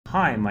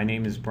Hi, my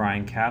name is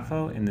Brian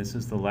Caffo, and this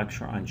is the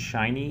lecture on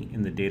Shiny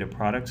in the Data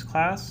Products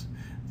class.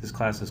 This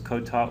class is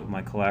co-taught with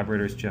my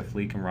collaborators Jeff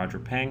Leek and Roger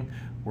Peng.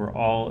 We're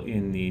all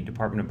in the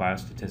Department of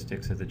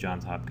Biostatistics at the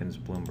Johns Hopkins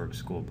Bloomberg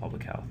School of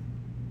Public Health.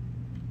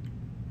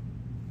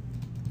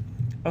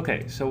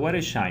 Okay, so what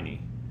is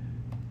Shiny?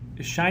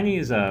 Shiny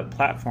is a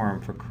platform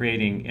for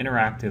creating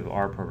interactive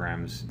R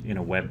programs in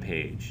a web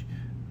page.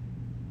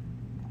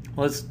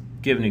 Let's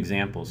give an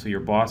example. So your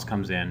boss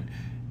comes in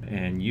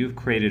and you've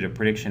created a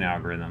prediction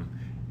algorithm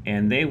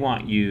and they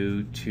want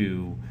you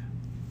to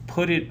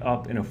put it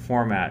up in a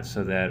format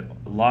so that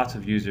lots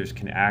of users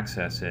can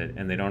access it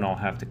and they don't all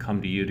have to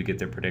come to you to get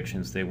their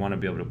predictions. They want to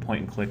be able to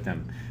point and click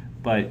them,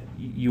 but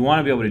you want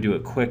to be able to do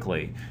it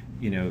quickly.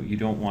 You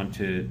don't want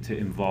to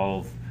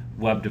involve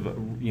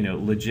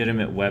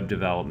legitimate web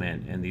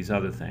development and these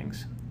other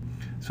things.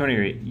 So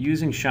anyway,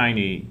 using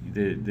Shiny,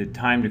 the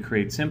time to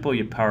create simple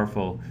yet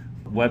powerful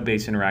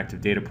web-based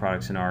interactive data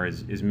products in R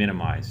is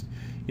minimized.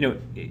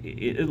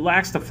 It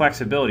lacks the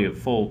flexibility of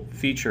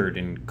full-featured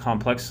and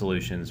complex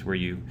solutions where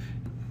you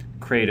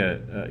create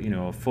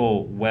a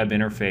full web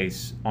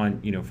interface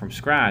from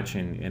scratch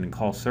and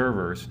call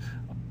servers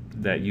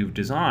that you've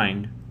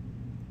designed.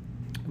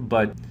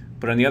 But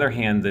on the other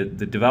hand,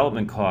 the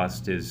development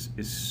cost is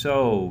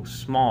so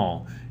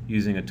small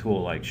using a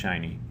tool like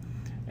Shiny.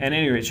 And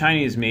anyway,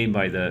 Shiny is made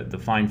by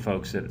the fine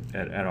folks at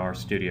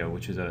RStudio,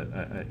 which is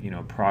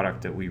a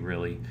product that we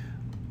really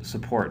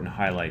support and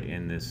highlight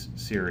in this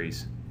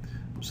series.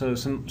 So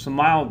some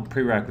mild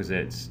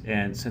prerequisites,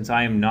 and since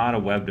I am not a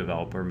web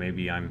developer,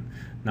 maybe I'm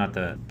not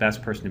the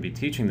best person to be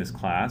teaching this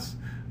class.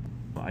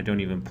 I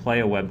don't even play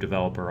a web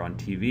developer on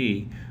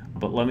TV,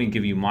 but let me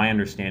give you my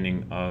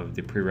understanding of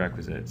the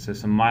prerequisites. So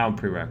some mild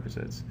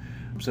prerequisites.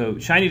 So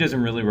Shiny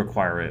doesn't really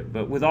require it,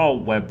 but with all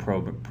web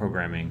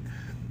programming,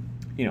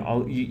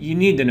 you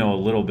need to know a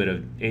little bit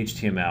of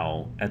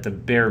HTML. At the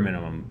bare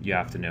minimum, you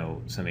have to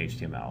know some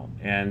HTML,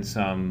 and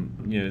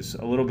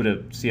a little bit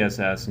of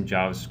CSS and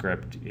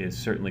JavaScript is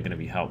certainly going to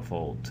be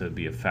helpful to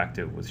be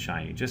effective with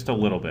Shiny. Just a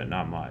little bit,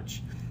 not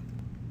much.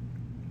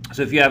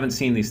 So if you haven't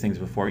seen these things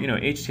before,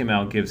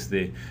 HTML gives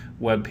the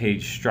web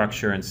page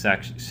structure and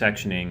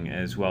sectioning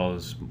as well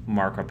as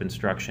markup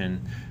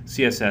instruction.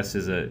 CSS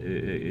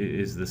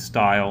is the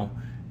style.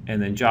 And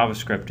then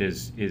JavaScript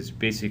is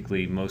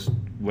basically most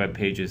web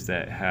pages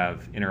that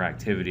have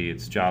interactivity.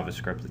 It's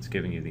JavaScript that's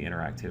giving you the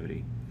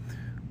interactivity.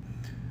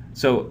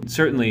 So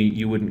certainly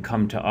you wouldn't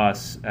come to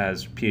us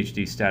as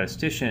PhD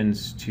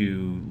statisticians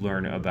to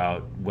learn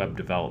about web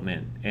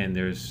development. And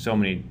there's so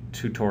many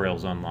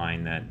tutorials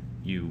online that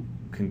you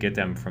can get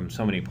them from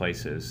so many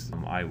places.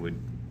 I would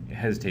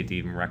hesitate to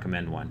even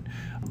recommend one.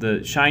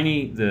 The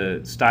Shiny,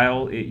 the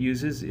style it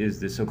uses is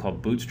the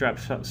so-called Bootstrap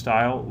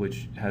style,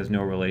 which has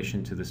no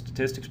relation to the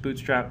statistics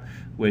Bootstrap,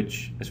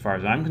 which, as far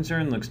as I'm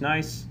concerned, looks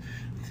nice.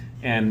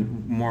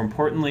 And more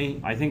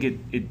importantly, I think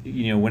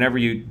whenever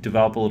you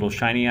develop a little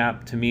Shiny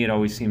app, to me it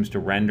always seems to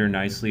render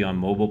nicely on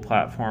mobile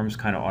platforms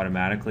kind of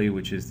automatically,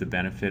 which is the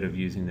benefit of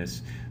using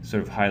this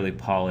sort of highly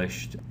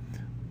polished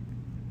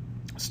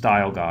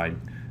style guide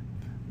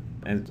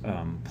and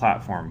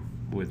platform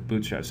with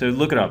Bootstrap. So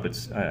look it up.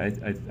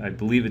 I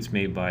believe it's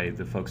made by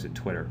the folks at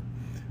Twitter.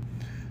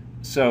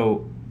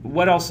 So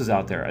what else is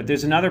out there?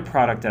 There's another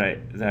product that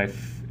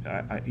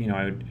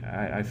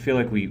I feel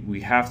like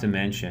we have to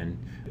mention.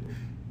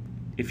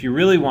 If you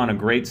really want a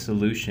great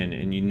solution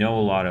and you know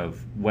a lot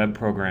of web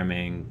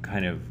programming,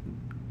 kind of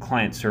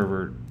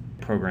client-server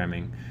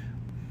programming,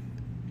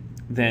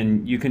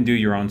 then you can do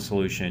your own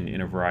solution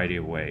in a variety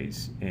of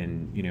ways,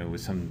 and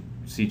with some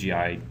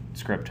CGI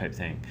script type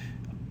thing.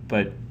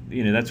 But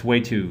that's way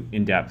too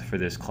in-depth for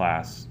this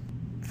class,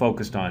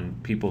 focused on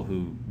people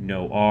who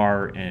know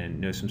R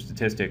and know some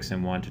statistics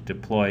and want to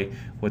deploy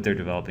what they're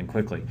developing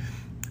quickly.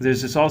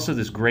 There's also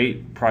this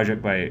great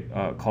project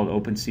called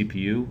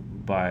OpenCPU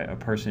by a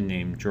person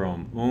named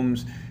Jerome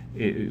Ooms,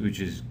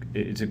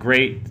 it's a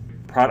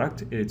great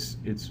product. It's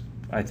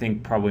I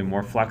think probably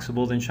more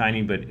flexible than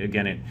Shiny, but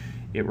again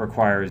it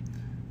requires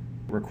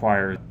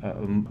a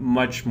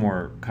much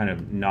more kind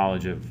of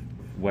knowledge of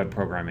web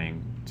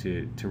programming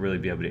to really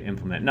be able to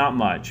implement. Not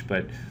much,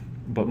 but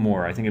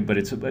more. I think, but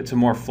it's a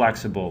more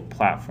flexible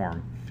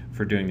platform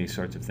for doing these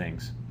sorts of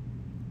things.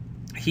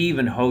 He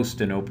even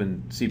hosts an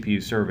open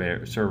CPU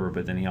server,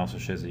 but then he also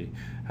shows you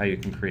how you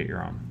can create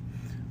your own.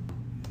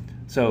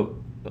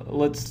 So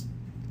let's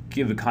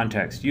give the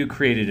context. You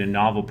created a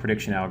novel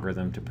prediction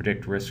algorithm to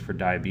predict risk for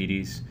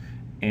diabetes,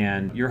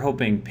 and you're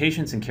hoping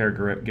patients and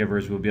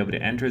caregivers will be able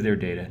to enter their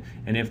data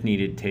and, if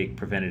needed, take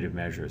preventative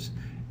measures.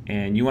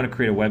 And you want to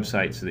create a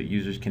website so that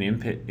users can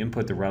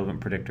input the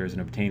relevant predictors and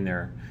obtain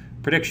their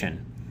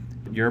prediction.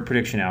 You're a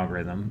prediction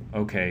algorithm,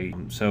 okay?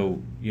 So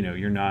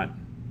you're not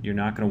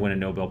going to win a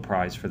Nobel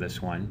Prize for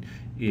this one.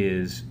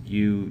 Is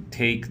you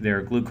take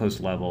their glucose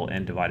level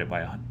and divide it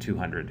by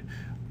 200.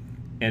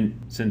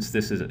 And since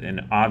this is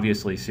an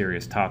obviously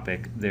serious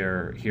topic,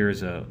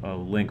 here's a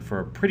link for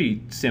a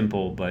pretty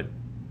simple but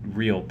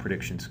real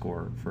prediction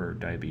score for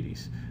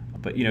diabetes.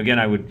 But again,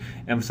 I would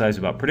emphasize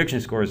about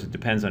prediction scores, it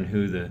depends on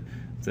who the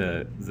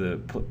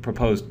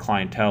proposed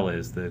clientele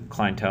is. The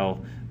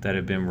clientele that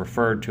have been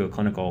referred to a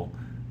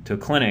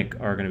clinic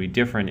are going to be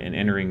different and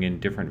entering in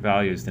different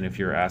values than if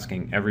you're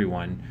asking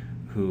everyone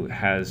who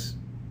has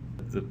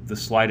the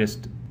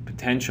slightest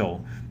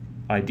potential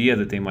idea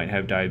that they might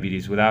have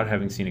diabetes without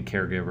having seen a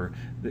caregiver.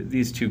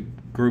 These two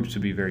groups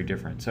would be very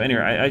different. So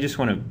anyway, I just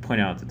want to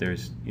point out that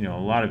there's a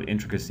lot of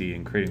intricacy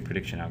in creating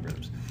prediction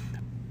algorithms.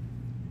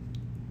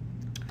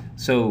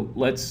 So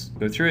let's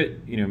go through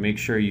it. Make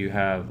sure you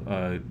have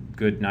a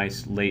good,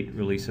 nice late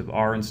release of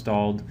R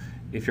installed.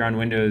 If you're on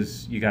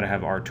Windows, you got to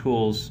have R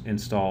tools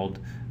installed.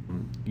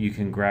 You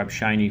can grab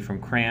Shiny from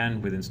CRAN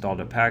with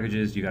installed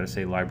packages. You got to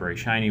say library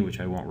Shiny,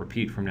 which I won't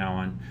repeat from now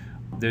on.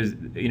 There's,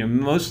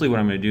 mostly what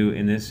I'm going to do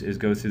in this is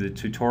go through the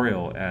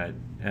tutorial at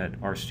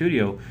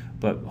RStudio,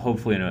 but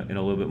hopefully in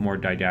a little bit more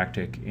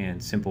didactic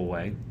and simple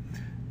way.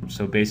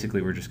 So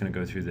basically, we're just going to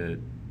go through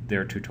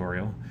their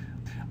tutorial.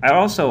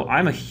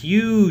 I'm a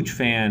huge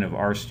fan of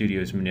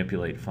RStudio's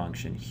manipulate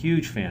function,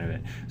 huge fan of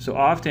it. So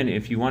often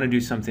if you want to do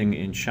something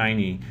in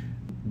Shiny,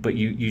 but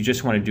you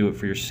just want to do it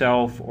for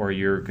yourself, or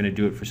you're going to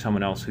do it for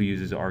someone else who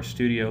uses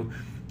RStudio,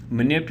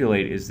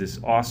 manipulate is this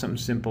awesome,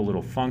 simple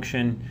little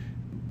function.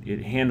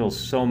 It handles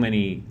so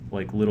many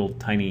little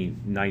tiny,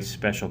 nice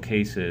special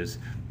cases,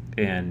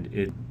 and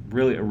I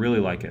really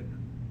like it.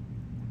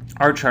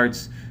 R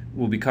charts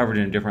will be covered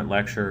in a different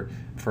lecture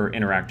for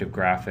interactive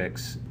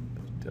graphics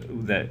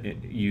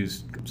that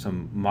use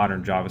some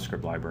modern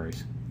JavaScript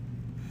libraries.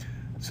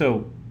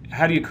 So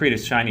how do you create a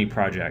Shiny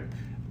project?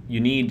 You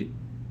need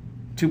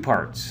two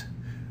parts.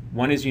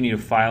 One is you need a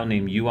file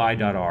named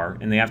ui.r,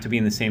 and they have to be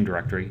in the same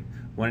directory.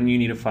 One, you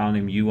need a file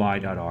named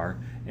ui.r,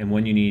 and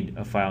one, you need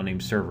a file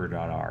named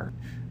server.r.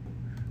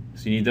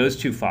 So you need those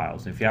two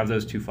files. If you have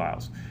those two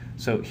files,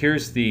 so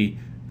here's a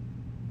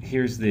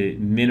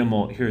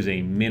minimal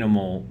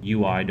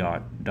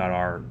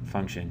ui.r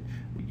function.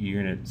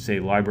 You're going to say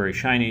library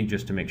Shiny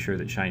just to make sure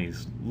that Shiny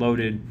is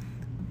loaded.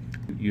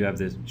 You have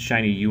the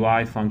Shiny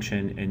UI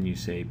function, and you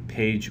say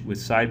page with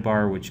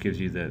sidebar, which gives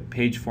you the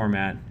page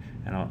format,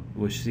 and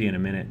we'll see in a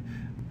minute.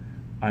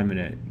 I'm going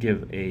to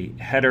give a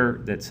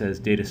header that says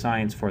data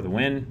science for the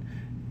win,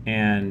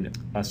 and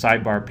a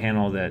sidebar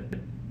panel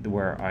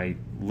where I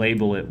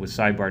label it with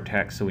sidebar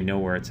text so we know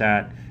where it's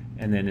at,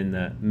 and then in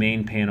the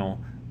main panel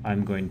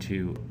I'm going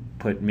to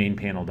put main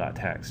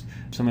panel.text.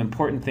 Some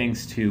important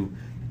things to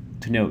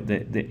note: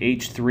 that the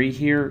H3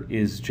 here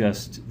is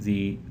just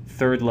the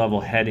third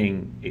level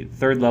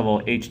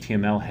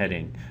HTML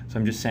heading. So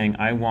I'm just saying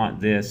I want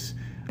this.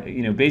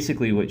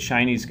 Basically what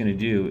Shiny is going to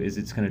do is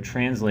it's going to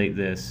translate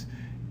this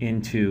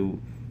into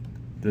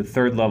the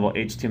third level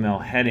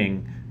HTML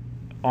heading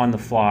on the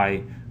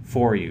fly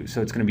for you.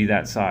 So it's going to be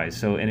that size.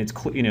 So, and it's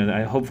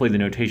hopefully the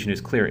notation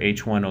is clear.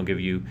 H1 will give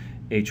you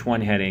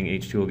H1 heading,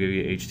 H2 will give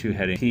you H2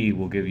 heading, T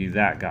will give you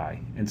that guy,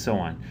 and so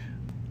on.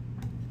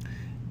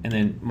 And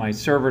then my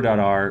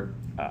server.r,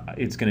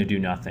 it's going to do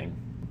nothing,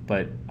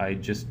 but I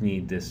just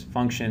need this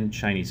function,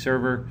 Shiny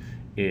server.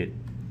 It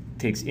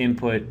takes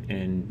input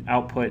and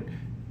output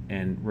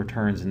and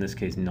returns, in this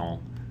case,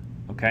 null.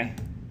 Okay?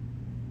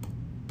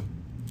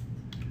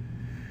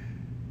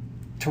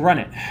 To run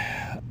it,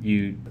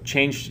 you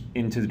change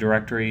into the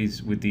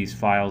directories with these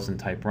files and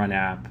type run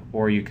app,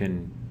 or you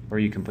can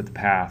put the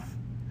path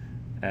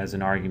as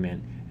an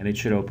argument, and it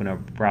should open a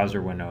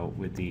browser window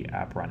with the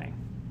app running.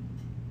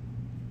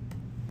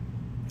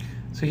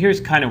 So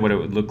here's kind of what it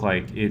would look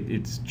like.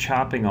 It's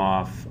chopping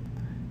off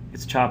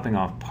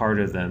part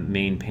of the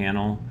main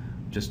panel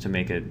just to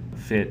make it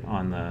fit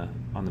on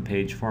the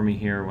page for me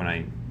here when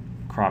I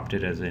cropped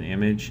it as an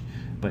image.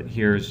 But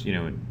here's,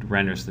 it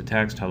renders the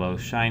text, hello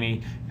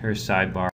Shiny. Here's sidebar.